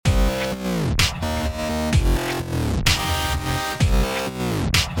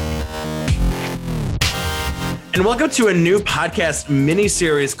And welcome to a new podcast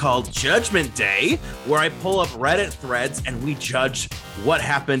mini-series called Judgment Day, where I pull up Reddit threads and we judge what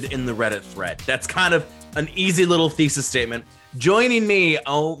happened in the Reddit thread. That's kind of an easy little thesis statement. Joining me,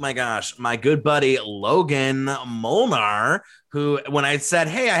 oh my gosh, my good buddy Logan Molnar, who, when I said,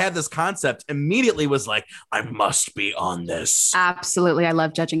 hey, I have this concept, immediately was like, I must be on this. Absolutely. I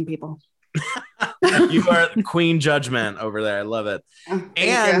love judging people. You are Queen Judgment over there. I love it.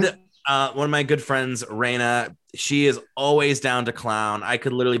 And one of my good friends, Raina, she is always down to clown. I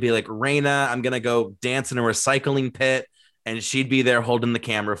could literally be like, Raina, I'm going to go dance in a recycling pit. And she'd be there holding the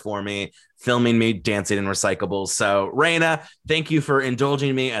camera for me, filming me dancing in recyclables. So, Raina, thank you for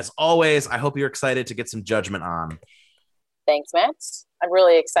indulging me as always. I hope you're excited to get some judgment on. Thanks, Matt. I'm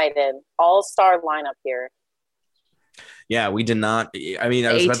really excited. All-star lineup here. Yeah, we did not. I mean,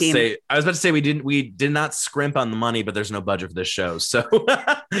 I was about to say we did not scrimp on the money, but there's no budget for this show, so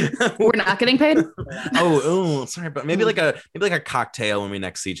we're not getting paid. Oh, sorry, but maybe like a cocktail when we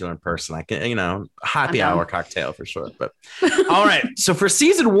next see each other in person. I can, happy hour cocktail for sure. But all right, so for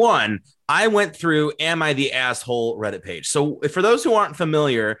season 1, I went through Am I the Asshole Reddit page. So for those who aren't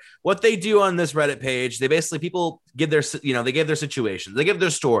familiar, what they do on this Reddit page, they basically, people give their, they give their situations, they give their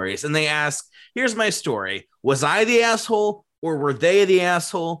stories, and they ask, here's my story. Was I the asshole or were they the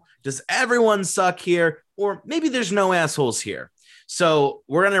asshole? Does everyone suck here? Or maybe there's no assholes here. So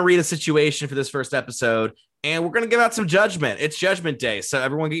we're going to read a situation for this first episode and we're going to give out some judgment. It's Judgment Day. So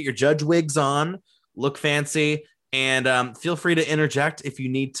everyone get your judge wigs on, look fancy, and feel free to interject if you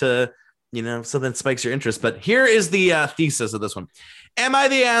need to, something spikes your interest. But here is the thesis of this one. Am I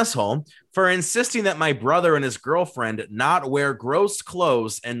the asshole for insisting that my brother and his girlfriend not wear gross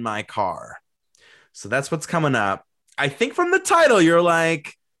clothes in my car? So that's what's coming up. I think from the title, you're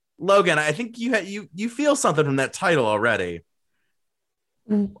like, Logan, I think you feel something from that title already.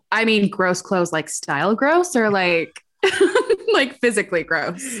 I mean, gross clothes, like style gross or like like physically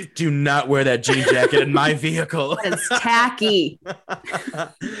gross. Do not wear that jean jacket in my vehicle. It's tacky.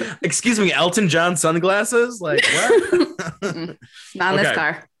 Excuse me, Elton John sunglasses? Like what? Not in this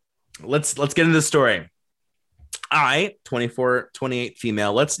car. Let's get into the story. 24, 28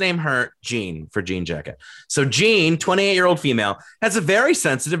 female. Let's name her Jean for jean jacket. So Jean, 28-year-old female, has a very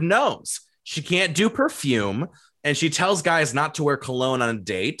sensitive nose. She can't do perfume, and she tells guys not to wear cologne on a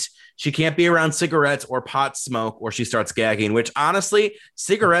date. She can't be around cigarettes or pot smoke, or she starts gagging, which honestly,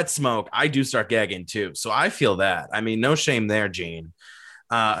 cigarette smoke, I do start gagging too. So I feel that. I mean, no shame there, Jean.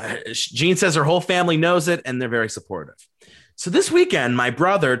 Jean says her whole family knows it, and they're very supportive. So this weekend, my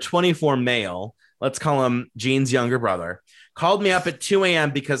brother, 24 male, let's call him Jean's younger brother, called me up at 2 a.m.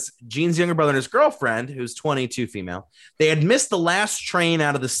 because Jean's younger brother and his girlfriend, who's 22 female, they had missed the last train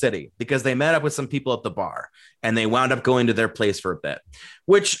out of the city because they met up with some people at the bar and they wound up going to their place for a bit,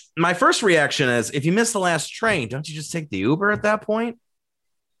 which my first reaction is, if you miss the last train, don't you just take the Uber at that point?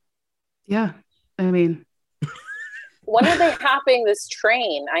 Yeah. I mean, when are they hopping this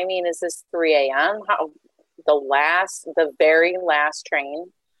train? I mean, is this 3 a.m.? The very last train?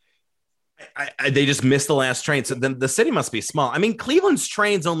 They just missed the last train. So then the city must be small. I mean, Cleveland's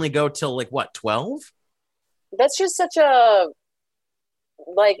trains only go till like what, 12? That's just such a,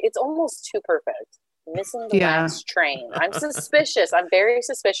 it's almost too perfect. Missing the last train. I'm suspicious. I'm very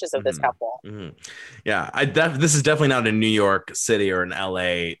suspicious of this couple. Mm-hmm. Yeah, this is definitely not a New York City or an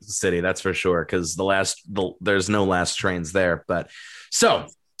LA city, that's for sure, because there's no last trains there. But so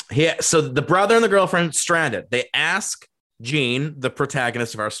the brother and the girlfriend stranded. They ask Jean, the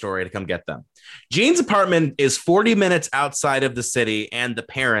protagonist of our story, to come get them. Jean's apartment is 40 minutes outside of the city, and the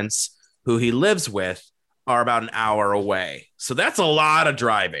parents who he lives with are about an hour away. So that's a lot of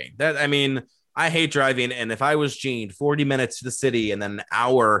driving. I hate driving, and if I was Jean, 40 minutes to the city and then an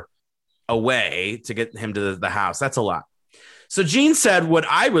hour away to get him to the house, that's a lot. So Jean said what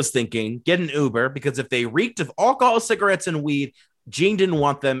I was thinking, get an Uber, because if they reeked of alcohol, cigarettes, and weed, Jean didn't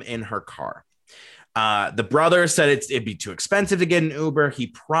want them in her car. The brother said it'd be too expensive to get an Uber. He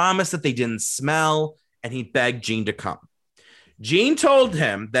promised that they didn't smell, and he begged Jean to come. Jean told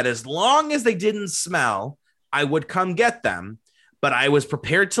him that as long as they didn't smell, I would come get them, but I was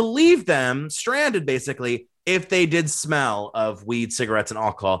prepared to leave them stranded, basically, if they did smell of weed, cigarettes, and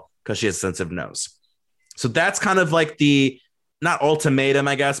alcohol, because she has a sensitive nose. So that's kind of like the, not ultimatum,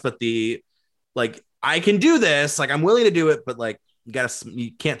 I guess, but the, like, I can do this, like, I'm willing to do it, but like,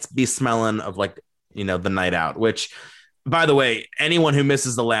 you can't be smelling of like, the night out, which, by the way, anyone who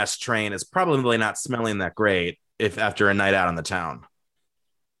misses the last train is probably not smelling that great if after a night out on the town.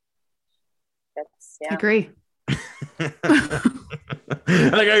 I agree. I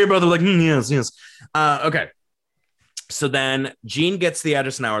like how you're both like, yes. Okay. So then Gene gets the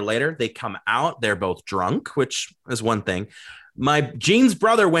address an hour later. They come out. They're both drunk, which is one thing. Gene's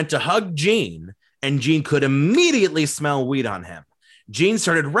brother went to hug Gene, and Gene could immediately smell weed on him. Gene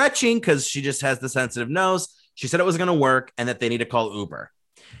started retching because she just has the sensitive nose. She said it was going to work and that they need to call Uber.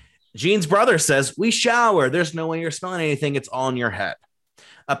 Gene's brother says, we shower. There's no way you're smelling anything. It's all in your head.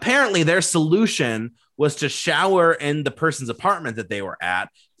 Apparently, their solution was to shower in the person's apartment that they were at,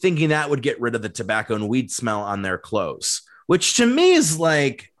 thinking that would get rid of the tobacco and weed smell on their clothes, which to me is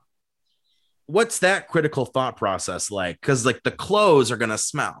like, what's that critical thought process like? Because like the clothes are going to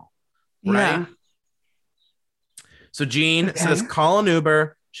smell, right? Yeah. So Gene says, call an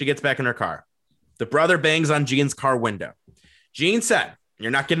Uber. She gets back in her car. The brother bangs on Gene's car window. Gene said,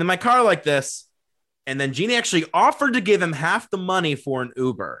 you're not getting in my car like this. And then Gene actually offered to give him half the money for an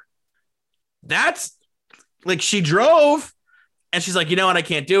Uber. That's like, she drove and she's like, you know what? I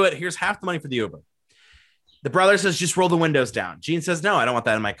can't do it. Here's half the money for the Uber. The brother says, just roll the windows down. Gene says, no, I don't want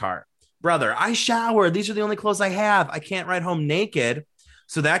that in my car. Brother, I showered. These are the only clothes I have. I can't ride home naked.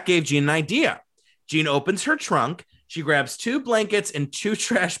 So that gave Gene an idea. Gene opens her trunk. She grabs 2 blankets and 2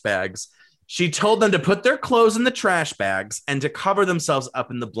 trash bags. She told them to put their clothes in the trash bags and to cover themselves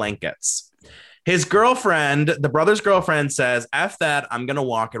up in the blankets. His girlfriend, the brother's girlfriend, says, F that, I'm going to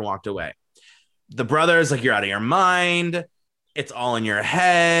walk, and walked away. The brother's like, you're out of your mind. It's all in your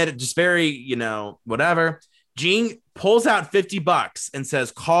head. Just very, whatever. Gene pulls out $50 and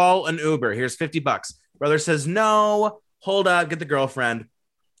says, call an Uber. Here's $50. Brother says, no, hold up, get the girlfriend.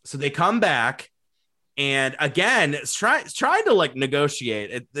 So they come back. And again, it's trying to like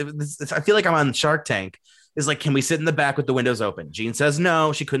negotiate. I feel like I'm on Shark Tank. Is like, can we sit in the back with the windows open? Gene says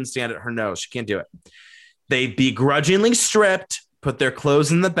no. She couldn't stand it. Her nose. She can't do it. They begrudgingly stripped, put their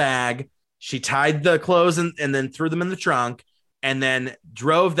clothes in the bag. She tied the clothes and then threw them in the trunk and then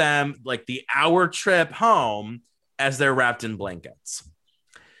drove them like the hour trip home as they're wrapped in blankets.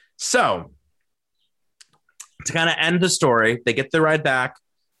 So to kind of end the story, they get the ride back.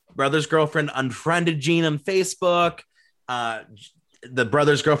 Brother's girlfriend unfriended Gene on Facebook. The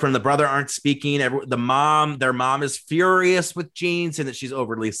brother's girlfriend and the brother aren't speaking. Their mom is furious with Gene, saying that she's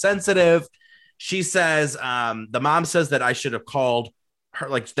overly sensitive. She says, the mom says that I should have called her,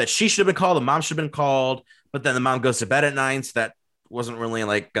 like that she should have been called. The mom should have been called, but then the mom goes to bed at 9. So that wasn't really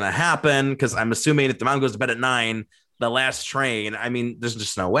like going to happen. Cause I'm assuming if the mom goes to bed at 9, the last train, I mean, there's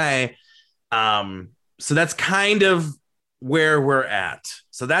just no way. So that's kind of where we're at.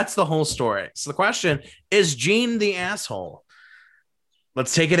 So that's the whole story. So the question is, Gene the asshole?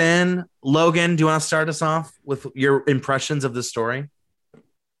 Let's take it in. Logan, do you want to start us off with your impressions of the story?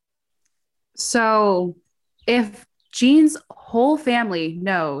 So if Gene's whole family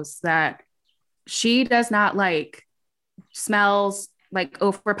knows that she does not like smells, like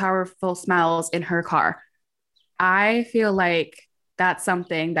overpowerful smells in her car, I feel like that's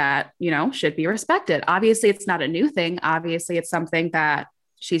something that, should be respected. Obviously, it's not a new thing. Obviously, it's something that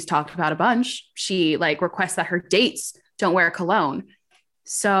she's talked about a bunch. She like requests that her dates don't wear cologne.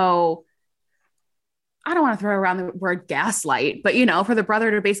 So I don't want to throw around the word gaslight, but, for the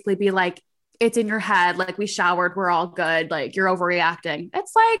brother to basically be like, it's in your head. Like, we showered, we're all good. Like, you're overreacting.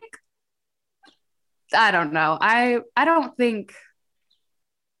 It's like, I don't know. I don't think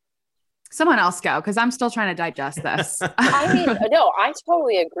someone else go, because I'm still trying to digest this. I mean, no, I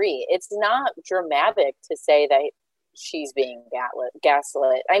totally agree. It's not dramatic to say that she's being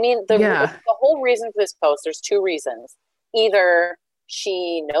gaslit. I mean, the whole reason for this post, there's 2 reasons. Either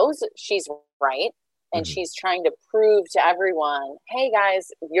she knows she's right and she's trying to prove to everyone, hey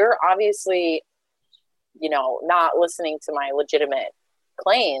guys, you're obviously, not listening to my legitimate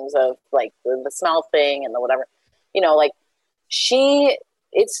claims of like the smell thing and the whatever, like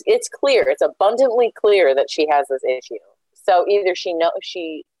it's clear, it's abundantly clear that she has this issue. So either she knows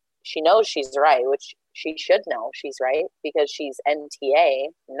she's right, which she should know she's right because she's NTA,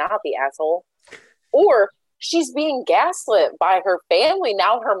 not the asshole, or she's being gaslit by her family,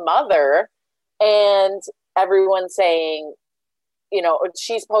 now her mother, and everyone saying,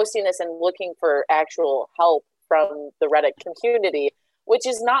 she's posting this and looking for actual help from the Reddit community, which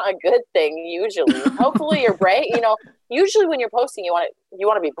is not a good thing usually. Hopefully you're usually when you're posting, you want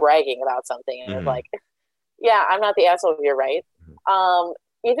to be bragging about something. And it's like, yeah, I'm not the asshole, you're right.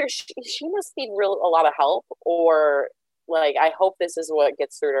 Either she must need a lot of help, or like, I hope this is what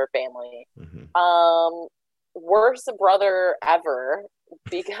gets through to her family. Worst brother ever,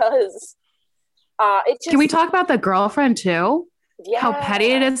 because can we talk about the girlfriend too? Yeah. How petty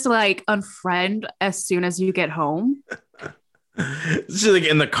it is to like unfriend as soon as you get home. She's like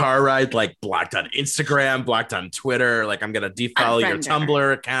in the car ride, like blocked on Instagram, blocked on Twitter. Like, I'm gonna defollow your Unfriend her.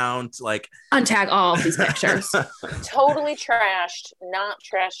 Tumblr account. Like, Untag all of these pictures. Totally trashed, not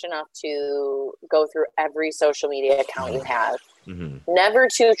trashed enough to go through every social media account you have. mhm. Never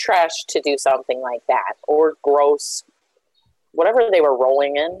too trashed to do something like that, or gross, whatever they were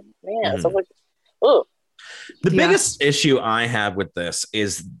rolling in. Man, Mhm. so like, ugh. The Yeah. biggest issue I have with this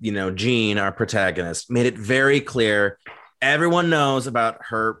is, Jean, our protagonist, made it very clear. Everyone knows about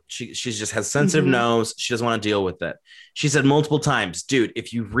her. She just has sensitive Mhm. nose. She doesn't want to deal with it. She said multiple times, dude,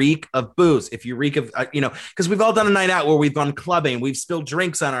 if you reek of booze, if you reek of, because we've all done a night out where we've gone clubbing, we've spilled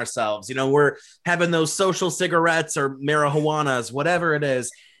drinks on ourselves. We're having those social cigarettes or marijuanas, whatever it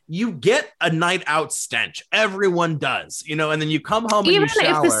is. You get a night out stench. Everyone does, and then you come home Even and you if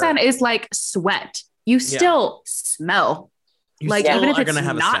shower. the scent is like sweat, you still smell. You like, still even if are it's going to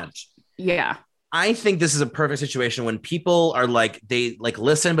have not- a stench. Yeah. I think this is a perfect situation when people are like, they like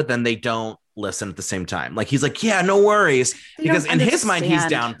listen, but then they don't listen at the same time. Like, he's like, yeah, no worries. They Because don't in his mind, he's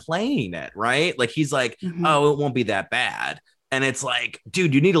understand. downplaying it, right? Like, he's like, Mhm. oh, it won't be that bad. And it's like,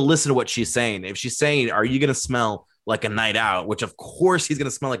 dude, you need to listen to what she's saying. If she's saying, are you going to smell like a night out? Which of course he's going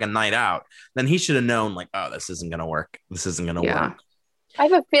to smell like a night out. Then he should have known, like, oh, this isn't going to work. This isn't going to Yeah. work. I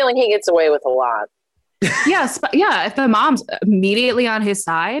have a feeling he gets away with a lot. Yes, but yeah, if the mom's immediately on his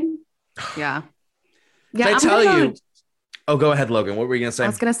side, yeah. Yeah, Did I I'm tell gonna you? Oh, go ahead, Logan. What were you going to say? I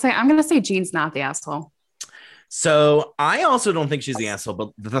was gonna say, I'm gonna say Jean's not the asshole. So I also don't think she's the asshole,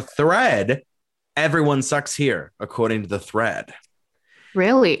 but the thread, everyone sucks here, according to the thread.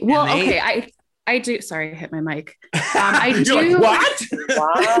 Really? Well, they- okay, I do. Sorry, I hit my mic. I You're do- like, what?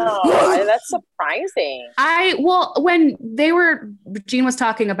 Wow, that's surprising. When Jean was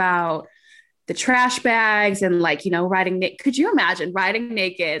talking about the trash bags and riding naked. Could you imagine riding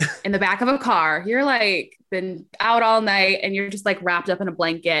naked in the back of a car? You're like been out all night and you're just like wrapped up in a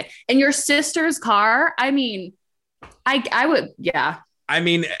blanket in your sister's car. I mean, I would, yeah. I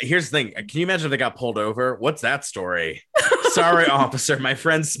mean, here's the thing. Can you imagine if they got pulled over? What's that story? Sorry, officer. My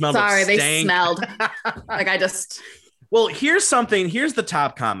friend smelled Sorry, of they stank. smelled. Like I just. Well, here's the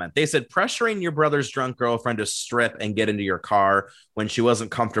top comment. They said pressuring your brother's drunk girlfriend to strip and get into your car when she wasn't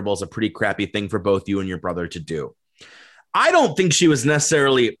comfortable is a pretty crappy thing for both you and your brother to do. I don't think she was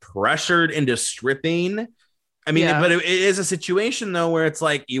necessarily pressured into stripping. I mean, Yeah. but it is a situation though, where it's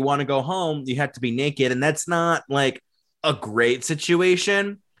like, you want to go home, you have to be naked. And that's not like a great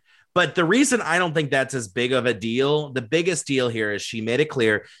situation. But the reason I don't think that's as big of a deal, the biggest deal here is she made it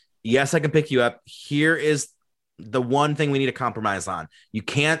clear. Yes, I can pick you up. Here is the one thing we need to compromise on. You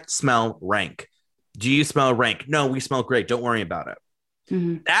can't smell rank. Do you smell rank? No, we smell great. Don't worry about it.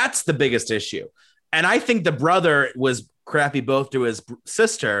 Mhm. That's the biggest issue. And I think the brother was crappy both to his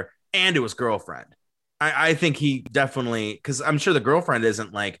sister and to his girlfriend. I think he definitely, because I'm sure the girlfriend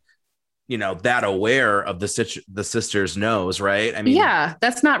isn't like, that aware of the sister's nose, right? I mean, Yeah,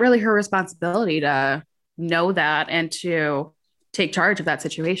 that's not really her responsibility to know that and to take charge of that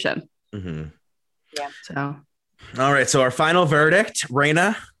situation. mhm. So All right. So our final verdict,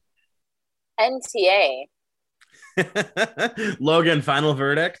 Raina. NTA. Logan, final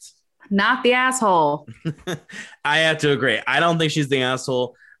verdict. not the asshole. I have to agree. I don't think she's the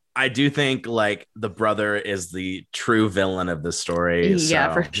asshole. I do think like the brother is the true villain of the story.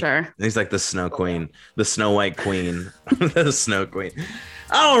 Yeah, so. for sure. He's like the Snow Queen, the Snow White Queen, the Snow Queen.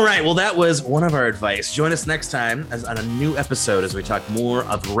 All right. Well, that was one of our advice. Join us next time on a new episode as we talk more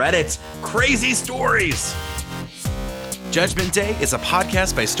of Reddit's crazy stories. Judgment Day is a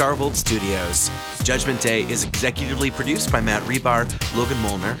podcast by Starvolt Studios. Judgment Day is executively produced by Matt Rebar, Logan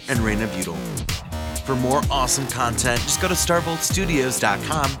Molnar, and Raina Butel. For more awesome content, just go to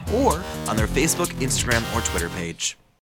starvoltstudios.com or on their Facebook, Instagram, or Twitter page.